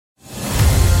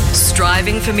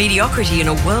Striving for mediocrity in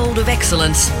a world of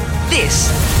excellence. This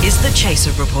is the Chaser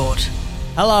Report.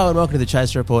 Hello and welcome to the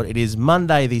Chaser Report. It is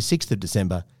Monday, the 6th of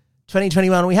December,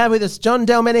 2021. We have with us John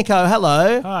Delmenico.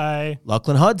 Hello. Hi.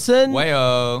 Lachlan Hodson.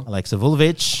 Wayo. Alexa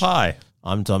Vulovic. Hi.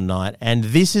 I'm Tom Knight. And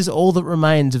this is all that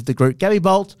remains of the group. Gabby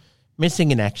Bolt,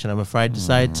 missing in action, I'm afraid to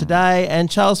say, today.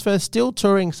 And Charles Firth still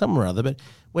touring somewhere or other, but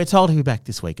we're told he'll be back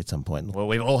this week at some point. Well,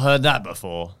 we've all heard that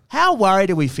before. How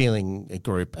worried are we feeling, a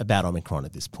group, about Omicron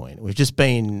at this point? We've just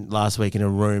been last week in a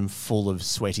room full of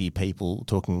sweaty people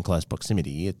talking in close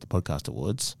proximity at the Podcast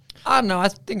Awards. I don't know. I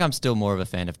think I'm still more of a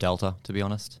fan of Delta, to be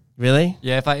honest. Really?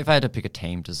 Yeah, if I had to pick a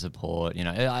team to support,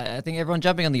 I think everyone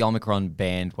jumping on the Omicron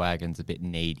bandwagon's a bit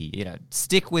needy.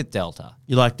 Stick with Delta.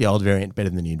 You like the old variant better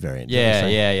than the new variant?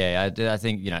 Yeah. I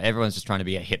think, everyone's just trying to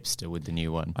be a hipster with the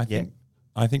new one.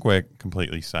 I think we're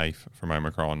completely safe from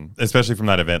Omicron, especially from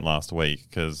that event last week,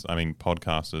 because,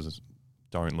 podcasters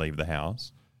don't leave the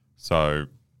house. So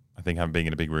I think being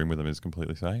in a big room with them is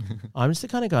completely safe. I'm just the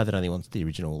kind of guy that only wants the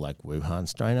original, Wuhan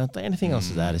strain. I don't think anything else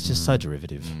is that. It's just so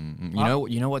derivative.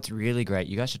 You know what's really great?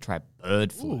 You guys should try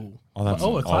bird flu. Ooh. Oh, that's a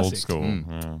old classic. school.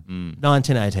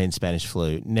 1918 Spanish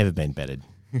flu, never been bettered.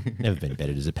 Never been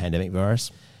bettered as a pandemic virus.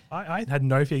 I had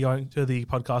no fear going to the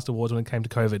Podcast Awards when it came to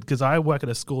COVID because I work at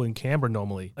a school in Canberra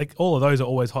normally. All of those are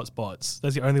always hot spots.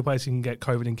 That's the only place you can get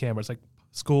COVID in Canberra. It's like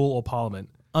school or Parliament.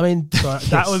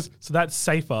 So that's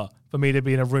safer for me to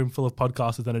be in a room full of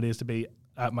podcasters than it is to be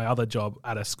at my other job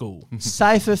at a school.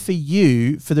 Safer for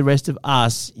you. For the rest of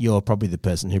us, you're probably the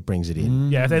person who brings it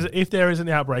in. Yeah, if there is an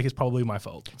outbreak, it's probably my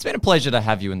fault. It's been a pleasure to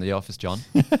have you in the office, John.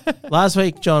 Last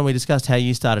week, John, we discussed how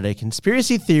you started a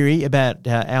conspiracy theory about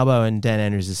how Albo and Dan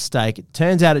Andrews' stake. It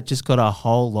turns out it just got a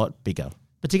whole lot bigger.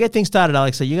 But to get things started,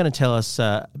 Alexa, you're going to tell us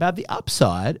about the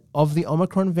upside of the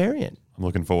Omicron variant. I'm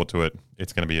looking forward to it.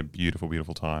 It's going to be a beautiful,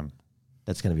 beautiful time.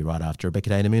 That's going to be right after Rebecca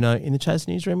Day Namuno in the Chase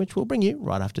Newsroom, which we'll bring you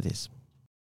right after this.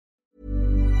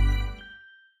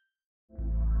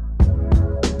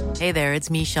 Hey there, it's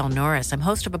Michelle Norris. I'm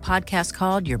host of a podcast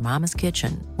called Your Mama's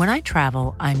Kitchen. When I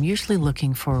travel, I'm usually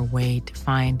looking for a way to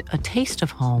find a taste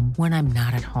of home when I'm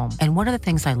not at home. And one of the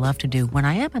things I love to do when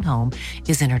I am at home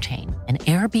is entertain. And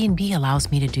Airbnb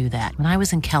allows me to do that. When I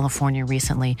was in California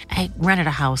recently, I rented a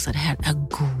house that had a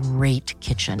great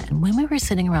kitchen. And when we were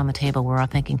sitting around the table, we're all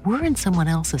thinking, we're in someone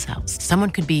else's house. Someone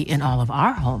could be in all of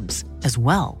our homes as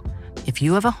well. If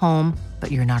you have a home, but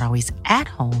you're not always at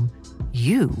home,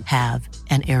 you have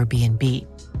an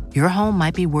Airbnb. Your home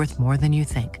might be worth more than you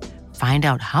think. Find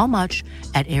out how much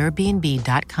at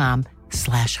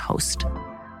airbnb.com/host.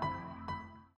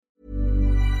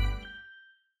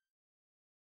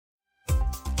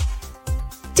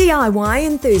 DIY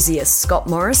enthusiast Scott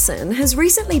Morrison has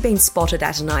recently been spotted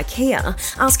at an IKEA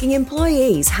asking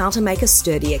employees how to make a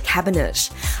sturdier cabinet.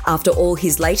 After all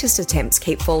his latest attempts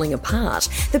keep falling apart,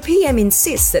 the PM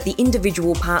insists that the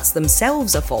individual parts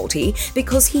themselves are faulty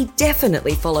because he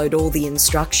definitely followed all the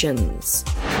instructions.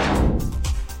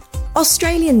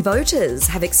 Australian voters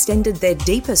have extended their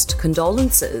deepest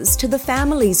condolences to the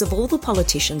families of all the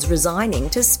politicians resigning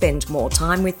to spend more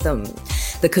time with them.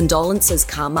 The condolences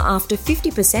come after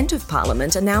 50% of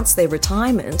Parliament announced their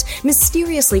retirement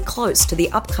mysteriously close to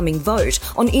the upcoming vote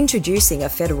on introducing a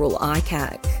federal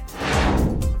ICAC.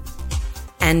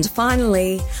 And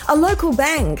finally, a local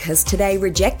bank has today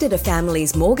rejected a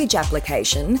family's mortgage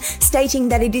application, stating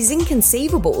that it is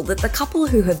inconceivable that the couple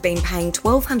who have been paying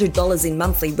 $1,200 in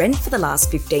monthly rent for the last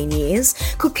 15 years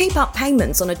could keep up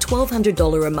payments on a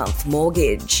 $1,200 a month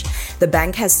mortgage. The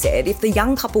bank has said if the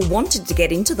young couple wanted to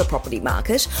get into the property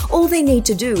market, all they need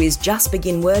to do is just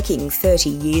begin working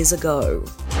 30 years ago.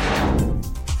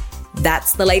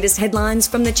 That's the latest headlines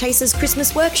from the Chasers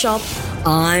Christmas Workshop.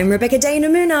 I'm Rebecca Day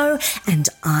Namuno, and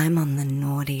I'm on the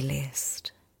naughty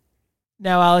list.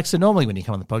 Now, Alexa, normally when you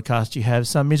come on the podcast, you have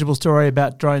some miserable story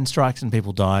about drone strikes and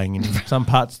people dying in some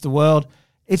parts of the world.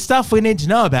 It's stuff we need to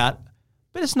know about,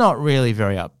 but it's not really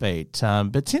very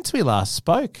upbeat. But since we last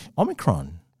spoke,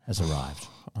 Omicron has arrived.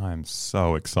 I'm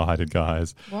so excited,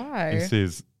 guys. Why? This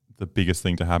is the biggest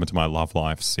thing to happen to my love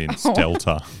life since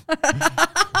Delta.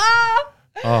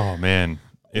 Oh, man.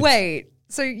 Wait,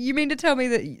 so you mean to tell me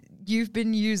that you've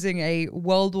been using a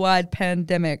worldwide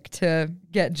pandemic to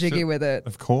get jiggy with it?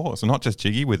 Of course. And not just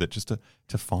jiggy with it, just to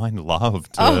find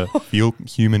love, to feel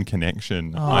human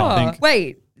connection. I think.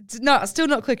 Wait, no, still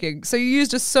not clicking. So you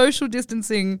used a social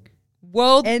distancing,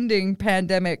 world-ending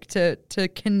pandemic to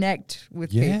connect with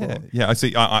people. Yeah, I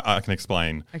see. I can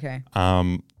explain. Okay.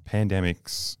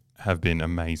 Pandemics have been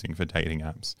amazing for dating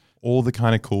apps. All the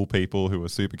kind of cool people who are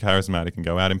super charismatic and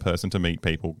go out in person to meet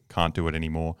people can't do it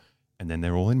anymore. and then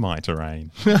they're all in my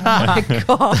terrain. They've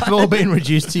all been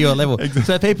reduced to your level.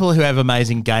 So people who have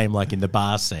amazing game, like in the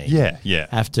bar scene,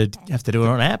 have to do it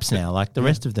on apps now, like the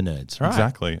rest of the nerds, right?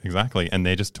 Exactly. And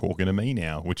they're just talking to me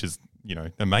now, which is,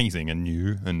 amazing and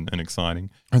new and exciting.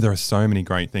 And there are so many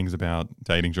great things about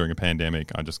dating during a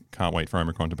pandemic. I just can't wait for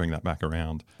Omicron to bring that back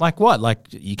around. Like what? Like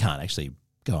you can't actually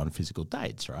go on physical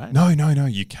dates, right? No,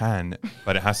 you can,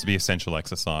 but it has to be essential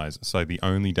exercise. So the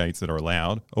only dates that are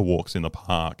allowed are walks in the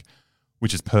park,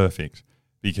 which is perfect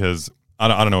because I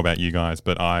don't know about you guys,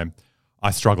 but I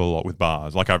struggle a lot with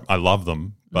bars. Like I love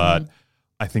them, but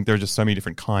I think there are just so many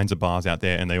different kinds of bars out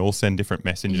there and they all send different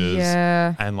messages.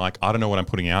 Yeah. And like, I don't know what I'm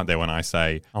putting out there when I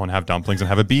say I want to have dumplings and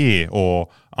have a beer, or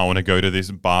I want to go to this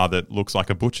bar that looks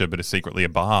like a butcher but is secretly a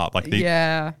bar. Like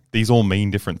these all mean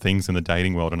different things in the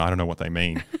dating world and I don't know what they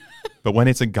mean. But when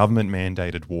it's a government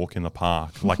mandated walk in the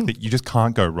park, like you just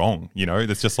can't go wrong.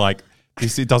 It's just like,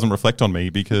 it doesn't reflect on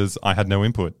me because I had no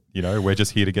input. We're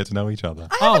just here to get to know each other.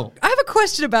 I have a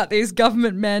question about these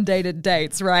government mandated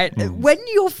dates, right? When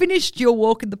you're finished your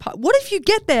walk in the park, what if you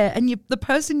get there and the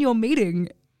person you're meeting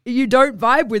you don't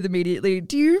vibe with immediately?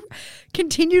 Do you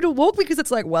continue to walk because it's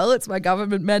like, well, it's my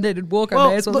government mandated walk, I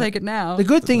may as well take it now? The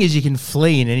good thing is you can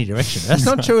flee in any direction. That's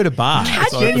not true at a bar.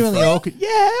 It's genuinely awkward.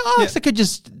 Yeah, Alex could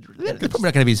just, they're probably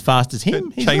not going to be as fast as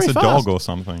him. He's chase very a fast. dog or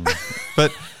something.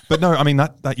 But no, I mean,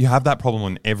 that you have that problem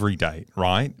on every date,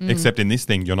 right? Except in this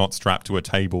thing, you're not strapped to a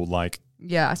table like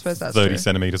I suppose that's 30 true.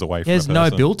 centimetres away from There's a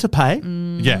person. no bill to pay.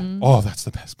 Yeah. Oh, that's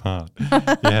the best part.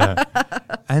 Yeah.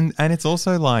 And it's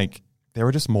also like there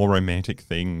are just more romantic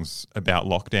things about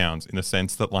lockdowns in the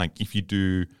sense that like if you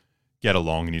do get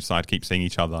along and you decide to keep seeing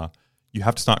each other, you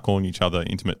have to start calling each other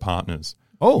intimate partners.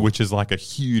 Oh, which is like a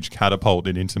huge catapult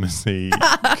in intimacy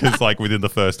because like within the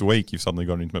first week, you've suddenly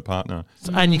got an intimate partner.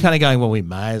 And you're kind of going, well, we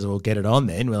may as well get it on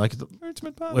then. We're like, we're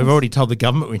intimate partners. We've already told the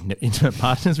government we're intimate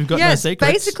partners. We've got no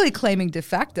secrets. Basically claiming de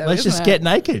facto. Let's just get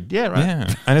naked. Yeah, right.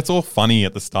 Yeah. And it's all funny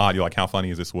at the start. You're like, how funny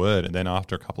is this word? And then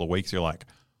after a couple of weeks, you're like,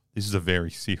 this is a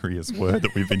very serious word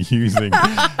that we've been using.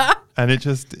 And it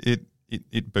just,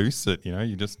 it boosts it.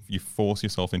 You force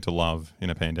yourself into love in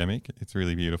a pandemic. It's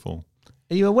really beautiful.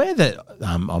 Are you aware that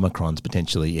Omicron's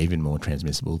potentially even more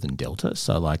transmissible than Delta?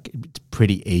 So, like, it's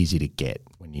pretty easy to get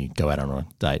when you go out on a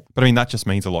date. But, I mean, that just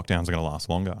means the lockdowns are going to last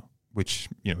longer, which,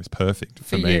 is perfect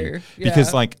for me. You, yeah.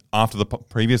 Because, like, after the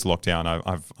previous lockdown,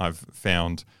 I've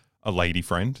found a lady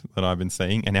friend that I've been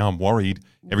seeing, and now I'm worried.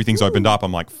 Everything's opened up.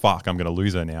 I'm like, fuck, I'm going to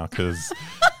lose her now because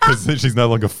she's no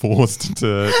longer forced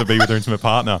to be with her intimate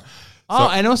partner. So,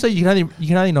 and also you can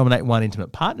only nominate one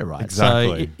intimate partner, right?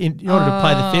 Exactly. So in order to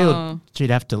play the field, she'd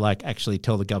have to like actually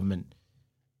tell the government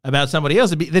about somebody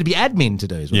else. There'd be admin to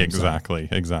do. Exactly.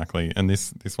 And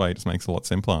this way it just makes it a lot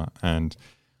simpler. And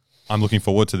I'm looking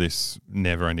forward to this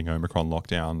never-ending Omicron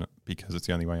lockdown because it's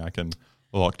the only way I can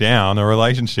lock down a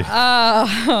relationship.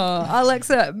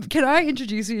 Alexa, can I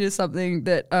introduce you to something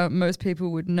that most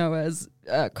people would know as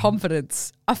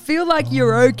confidence? I feel like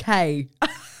you're okay.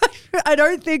 I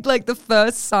don't think like the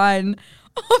first sign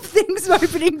of things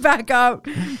opening back up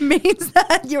means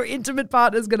that your intimate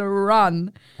partner's going to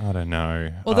run. I don't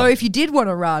know. Although if you did want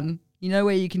to run, you know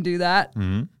where you can do that?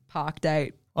 Park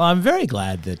date. Well, I'm very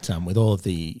glad that with all of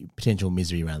the potential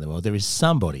misery around the world, there is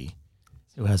somebody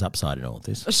who has upside in all of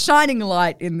this. A shining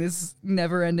light in this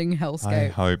never-ending hellscape. I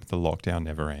hope the lockdown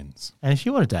never ends. And if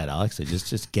you want to date Alex,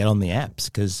 just get on the apps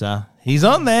because he's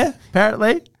on there,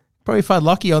 apparently. Probably find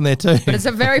Lockie on there too. But it's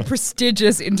a very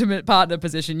prestigious intimate partner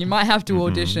position. You might have to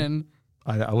audition.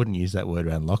 I wouldn't use that word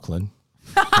around Lachlan.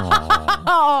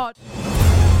 Oh.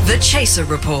 The Chaser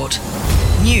Report.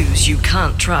 News you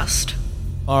can't trust.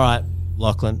 All right,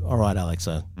 Lachlan. All right,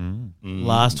 Alexa.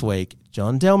 Last week,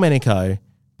 John Delmenico,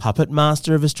 puppet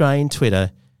master of Australian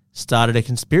Twitter, started a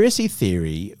conspiracy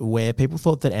theory where people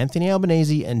thought that Anthony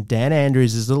Albanese and Dan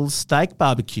Andrews' little steak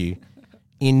barbecue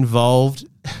involved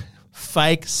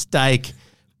fake steak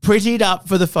prettied up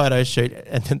for the photo shoot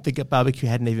and that the barbecue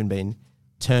hadn't even been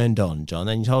turned on, John.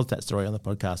 And you told us that story on the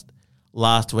podcast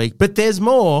last week. But there's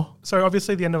more. So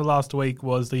obviously the end of last week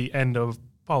was the end of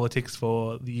politics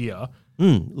for the year.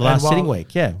 Last sitting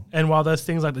week, yeah. And while there's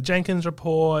things like the Jenkins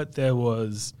report, there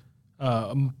was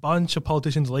a bunch of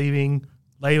politicians leaving.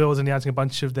 Labor was announcing a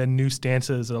bunch of their new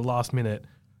stances at the last minute.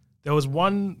 There was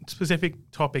one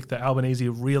specific topic that Albanese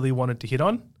really wanted to hit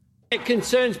on. It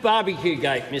concerns Barbecue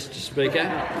Gate, Mr. Speaker.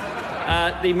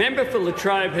 The member for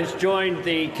Latrobe has joined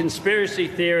the conspiracy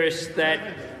theorists that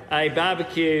a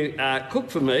barbecue cooked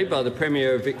for me by the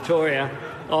Premier of Victoria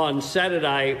on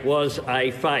Saturday was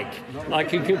a fake. I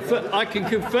can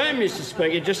confirm, Mr.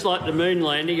 Speaker, just like the moon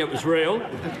landing, it was real.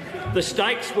 The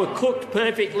steaks were cooked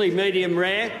perfectly medium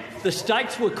rare. The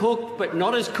steaks were cooked, but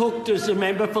not as cooked as the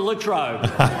member for Latrobe.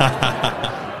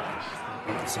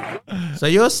 So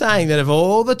you're saying that of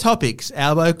all the topics,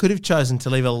 Albo could have chosen to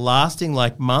leave a lasting,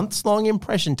 months-long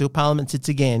impression till Parliament sits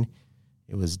again,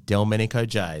 it was Delmenico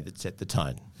J that set the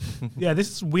tone. Yeah, this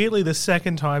is weirdly the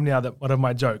second time now that one of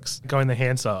my jokes go in the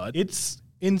Hansard. It's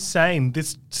insane.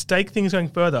 This steak thing is going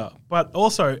further. But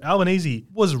also, Albanese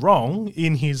was wrong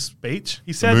in his speech.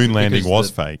 He said The moon landing was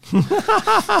fake.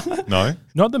 No?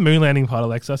 not the moon landing part,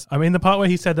 Alexis. I mean, the part where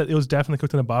he said that it was definitely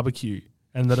cooked in a barbecue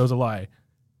and that it was a lie.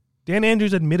 Dan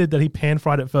Andrews admitted that he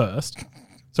pan-fried it first.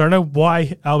 So I don't know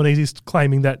why Albanese's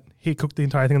claiming that he cooked the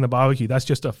entire thing in the barbecue. That's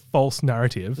just a false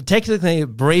narrative. Technically, it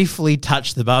briefly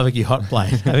touched the barbecue hot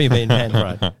plate, having been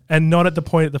pan-fried. And not at the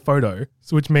point at the photo,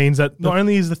 so which means that not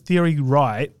only is the theory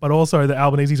right, but also that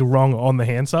Albanese's wrong on the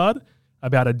Hansard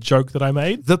about a joke that I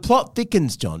made. The plot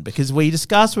thickens, John, because we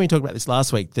discussed when we talked about this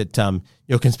last week that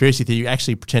your conspiracy theory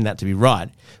actually pretend that to be right.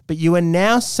 But you are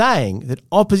now saying that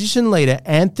opposition leader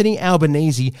Anthony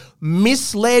Albanese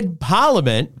misled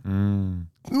Parliament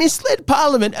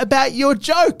about your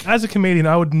joke. As a comedian,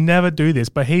 I would never do this,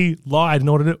 but he lied in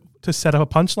order to set up a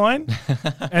punchline.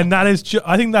 And that is,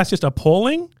 I think that's just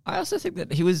appalling. I also think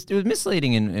that it was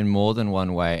misleading in more than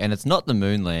one way, and it's not the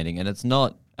moon landing, and it's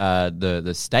not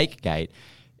the steak gate.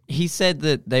 He said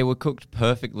that they were cooked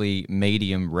perfectly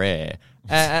medium rare.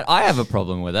 And I have a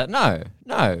problem with that.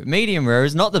 No, medium rare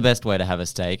is not the best way to have a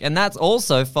steak, and that's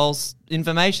also false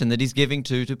information that he's giving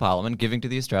to Parliament, giving to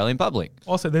the Australian public.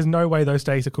 Also, there's no way those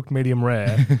steaks are cooked medium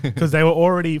rare because they were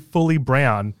already fully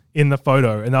brown in the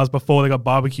photo, and that was before they got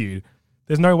barbecued.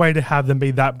 There's no way to have them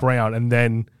be that brown and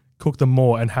then cook them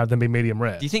more and have them be medium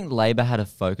rare. Do you think Labor had a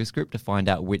focus group to find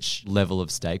out which level of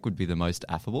steak would be the most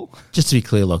affable? Just to be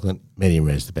clear, Lachlan, medium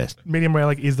rare is the best. Medium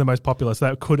rare is the most popular, so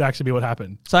that could actually be what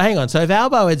happened. So hang on. So if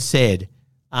Albo had said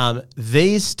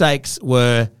these steaks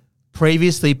were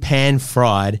previously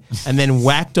pan-fried and then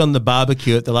whacked on the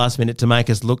barbecue at the last minute to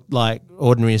make us look like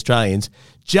ordinary Australians,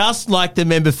 just like the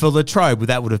member for Latrobe,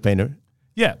 that would have been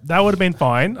Yeah, that would have been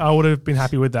fine. I would have been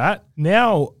happy with that.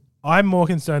 Now, I'm more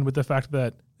concerned with the fact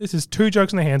that this is two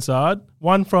jokes in the Hansard,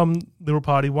 one from Liberal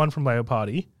Party, one from Labor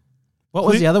Party. What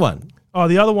was the other one? Oh,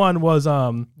 the other one was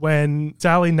when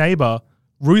Sally Neighbour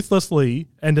ruthlessly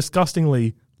and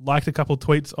disgustingly liked a couple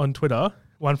tweets on Twitter,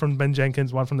 one from Ben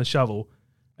Jenkins, one from The Shovel,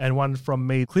 and one from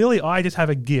me. Clearly, I just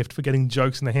have a gift for getting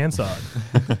jokes in the Hansard.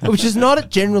 Which is not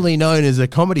generally known as a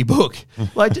comedy book.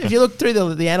 Like, if you look through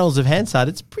the annals of Hansard,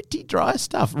 it's pretty dry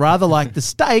stuff, rather like the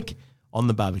steak on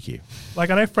the barbecue. Like,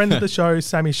 I know friends of the show,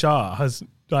 Sammy Shah, has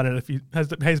done it.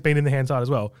 Has been in the Hansard as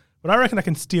well. But I reckon I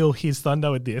can steal his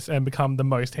thunder with this and become the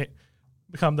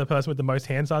person with the most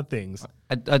Hansard things.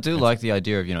 I do like the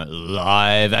idea of,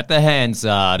 live at the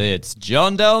Hansard, it's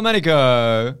John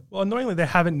Delmenico. Well, annoyingly, they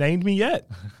haven't named me yet.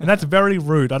 And that's very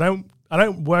rude. I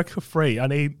don't work for free. I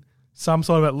need some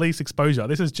sort of at least exposure.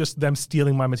 This is just them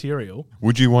stealing my material.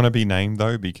 Would you want to be named,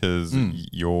 though? Because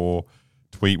your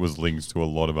tweet was linked to a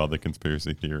lot of other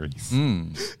conspiracy theories.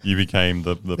 You became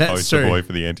the poster boy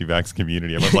for the anti-vax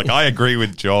community. I was like, I agree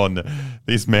with John.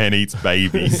 This man eats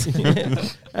babies.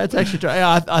 That's actually true.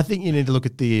 I think you need to look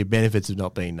at the benefits of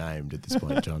not being named at this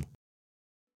point, John.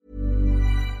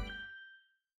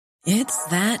 It's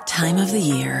that time of the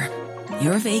year.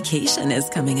 Your vacation is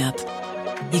coming up.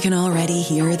 You can already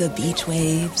hear the beach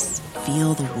waves,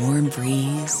 feel the warm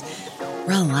breeze,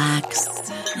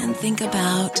 relax, and think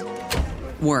about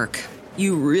work.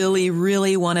 You really,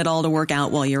 really want it all to work out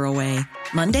while you're away.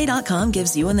 Monday.com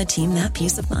gives you and the team that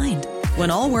peace of mind. When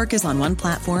all work is on one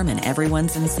platform and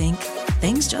everyone's in sync,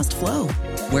 things just flow.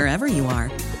 Wherever you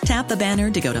are, tap the banner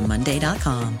to go to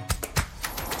Monday.com.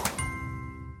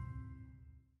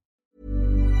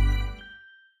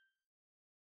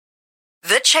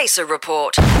 The Chaser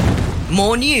Report.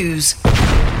 More news,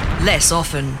 less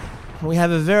often. We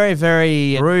have a very,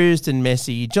 very bruised and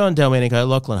messy John Delmenico,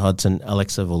 Lachlan Hodson,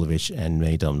 Alexa Vulovic, and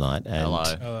me, Dom Knight. And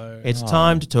Hello. It's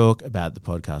time to talk about the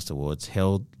Podcast Awards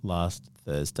held last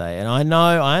Thursday. And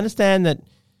I understand that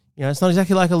it's not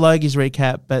exactly like a Logies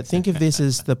recap, but think of this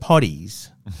as the Potties.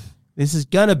 This is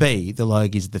going to be the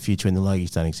Logies of the future, and the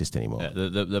Logies don't exist anymore. Yeah,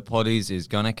 the Potties is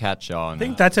going to catch on. I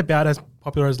think that's about as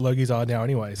popular as Logies are now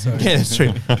anyway. So yeah, that's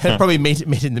true. Probably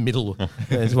meet in the middle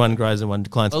as one grows and one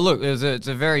declines. Well, look, it's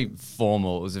a very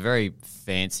formal, it was a very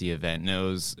fancy event, and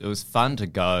it was fun to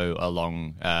go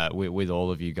along with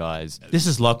all of you guys. This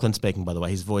is Lachlan speaking, by the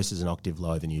way. His voice is an octave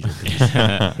lower than usual.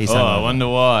 I wonder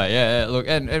why. Yeah, look,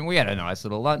 and we had a nice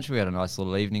little lunch. We had a nice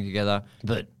little evening together.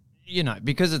 But,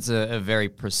 because it's a very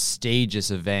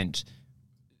prestigious event,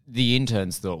 the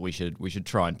interns thought we should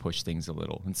try and push things a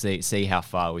little and see how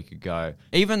far we could go.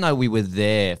 Even though we were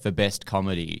there for best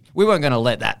comedy, we weren't going to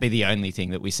let that be the only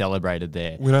thing that we celebrated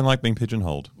there. We don't like being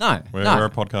pigeonholed. No, We're a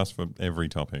podcast for every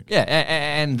topic. Yeah,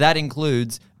 and that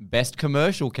includes best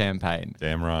commercial campaign.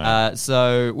 Damn right.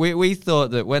 So we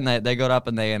thought that when they got up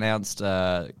and they announced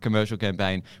commercial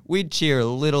campaign, we'd cheer a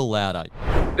little louder.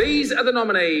 These are the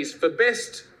nominees for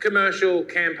best commercial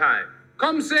campaign.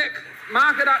 ComSec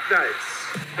market updates.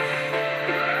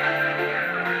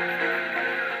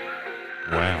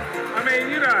 Wow. I mean,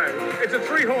 you know, it's a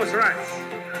 3-horse race.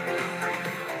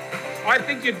 I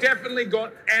think you definitely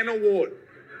got an award.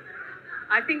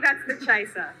 I think that's the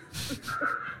chaser.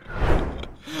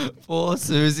 Poor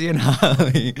Susie and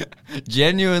Harley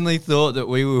genuinely thought that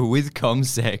we were with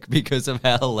ComSec because of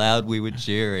how loud we were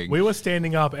cheering. We were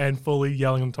standing up and fully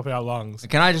yelling on top of our lungs.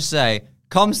 Can I just say,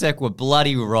 ComSec were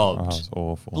bloody robbed. Oh, it's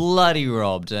awful. Bloody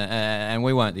robbed. And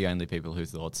we weren't the only people who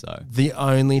thought so. The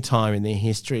only time in the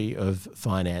history of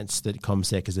finance that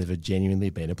ComSec has ever genuinely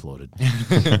been applauded.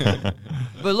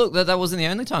 But look, that wasn't the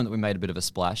only time that we made a bit of a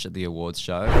splash at the awards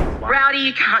show. Rowdy,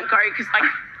 you can't go because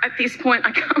at this point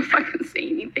I can't fucking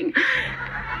see anything.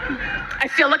 I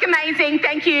still look amazing.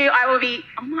 Thank you. I will be...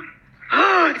 Oh my...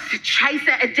 Oh, it's the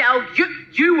chaser, Adele.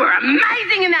 You were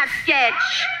amazing in that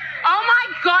sketch. Oh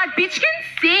my God, bitch can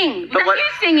sing. Was that you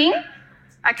singing?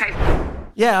 Okay.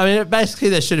 Yeah, I mean, basically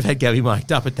they should have had Gabby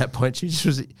mic'd up at that point. She just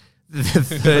was the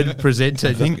third presenter.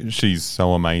 I think she's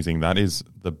so amazing. That is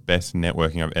the best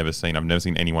networking I've ever seen. I've never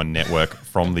seen anyone network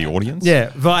from the audience.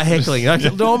 Yeah, via heckling.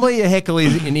 Like, normally a heckle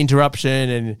is an interruption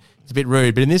and it's a bit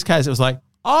rude, but in this case it was like,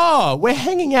 oh, we're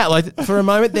hanging out. Like for a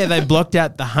moment there, they blocked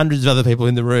out the hundreds of other people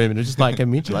in the room and it was just like a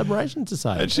mutual admiration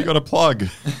society. And she got a plug.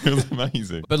 It was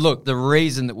amazing. But look, the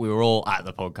reason that we were all at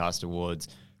the Podcast Awards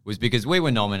was because we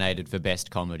were nominated for Best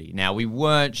Comedy. Now, we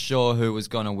weren't sure who was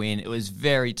going to win. It was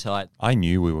very tight. I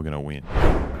knew we were going to win.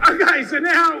 Okay, so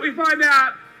now we find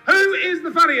out who is the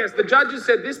funniest. The judges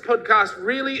said this podcast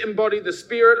really embodied the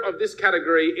spirit of this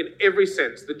category in every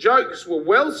sense. The jokes were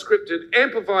well scripted,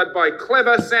 amplified by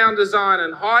clever sound design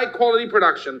and high quality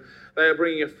production. They are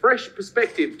bringing a fresh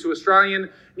perspective to Australian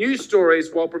news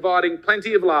stories while providing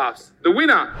plenty of laughs. The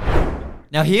winner.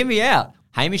 Now, hear me out.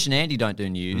 Hamish and Andy don't do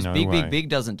news. No Big way. Big Big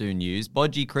doesn't do news.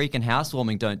 Bodgy Creek and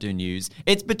Housewarming don't do news.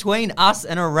 It's between us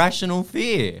and Irrational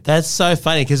Fear. That's so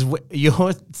funny because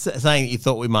you're saying that you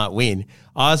thought we might win.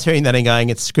 I was hearing that and going,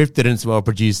 it's scripted and it's well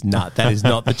produced. No, that is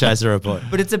not the Chaser Report.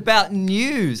 But it's about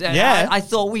news. And Yeah. I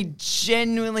thought we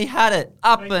genuinely had it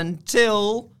up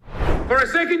until... For a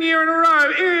second year in a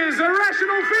row is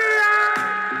Irrational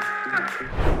Fear!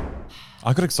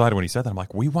 I got excited when he said that. I'm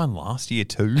like, we won last year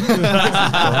too?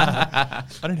 I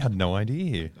had no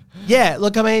idea. Yeah,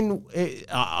 look, I mean,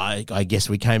 I guess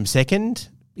we came second,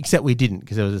 except we didn't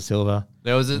because there was a silver.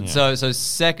 There was so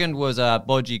second was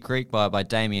Bodgy Creek by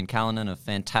Damien Callanan, a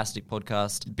fantastic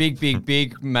podcast. Big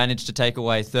Big managed to take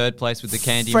away third place with the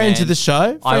Candy Friends Man. of the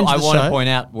show. I Friends of the want to show. point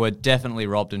out we're definitely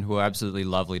robbed and who are absolutely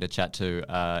lovely to chat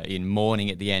to in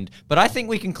mourning at the end. But I think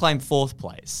we can claim fourth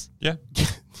place. Yeah.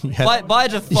 By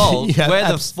default, You have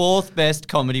we're the fourth best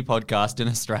comedy podcast in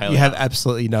Australia. You have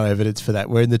absolutely no evidence for that.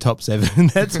 We're in the top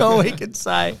 7. That's all we can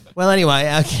say. Well, anyway,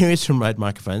 our Kiwis from Rode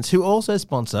Microphones, who also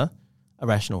sponsor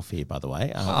Irrational Fear, by the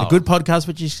way. A good podcast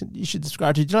which you should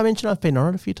subscribe to. Did I mention I've been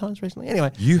on it a few times recently?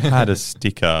 Anyway. You had a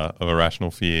sticker of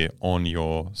Irrational Fear on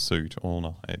your suit all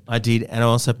night. I did, and I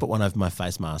also put one over my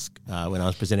face mask when I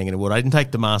was presenting an award. I didn't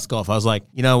take the mask off. I was like,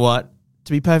 you know what?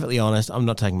 To be perfectly honest, I'm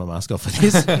not taking my mask off for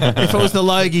this. If it was the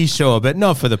Logie, sure, but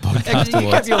not for the podcast Actually, you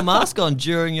awards. kept your mask on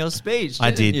during your speech, didn't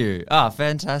I did. you? Ah,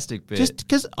 fantastic bit. Just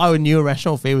because I knew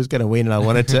Irrational Fear was going to win and I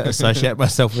wanted to associate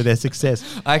myself with their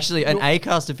success. Actually, an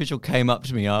Acast official came up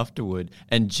to me afterward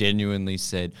and genuinely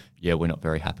said, yeah, we're not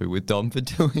very happy with Dom for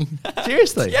doing that.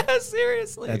 Seriously? Yeah,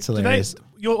 seriously. That's hilarious.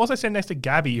 You're also sitting next to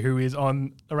Gabby, who is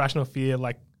on Irrational Fear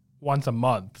like once a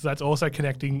month. So that's also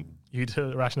connecting you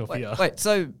to Irrational Fear. Wait,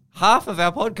 so half of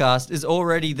our podcast is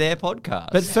already their podcast.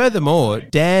 But furthermore,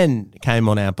 Dan came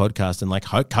on our podcast and like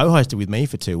co-hosted with me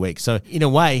for 2 weeks. So in a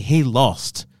way, he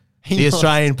lost the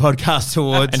Australian Podcast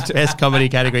Awards Best Comedy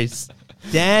categories.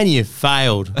 Dan, you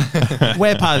failed.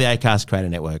 We're part of the Acast Creator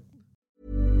Network.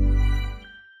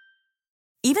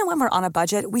 Even when we're on a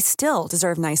budget, we still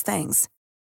deserve nice things.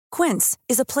 Quince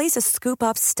is a place to scoop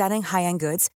up stunning high-end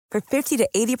goods for 50 to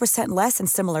 80% less than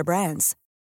similar brands.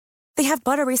 They have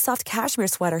buttery soft cashmere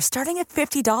sweaters starting at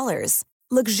 $50,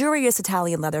 luxurious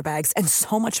Italian leather bags, and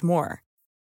so much more.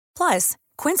 Plus,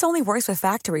 Quince only works with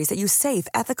factories that use safe,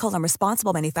 ethical, and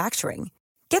responsible manufacturing.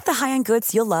 Get the high-end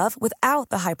goods you'll love without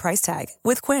the high price tag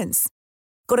with Quince.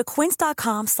 Go to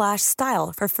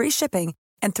quince.com/style for free shipping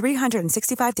and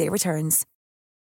 365-day returns.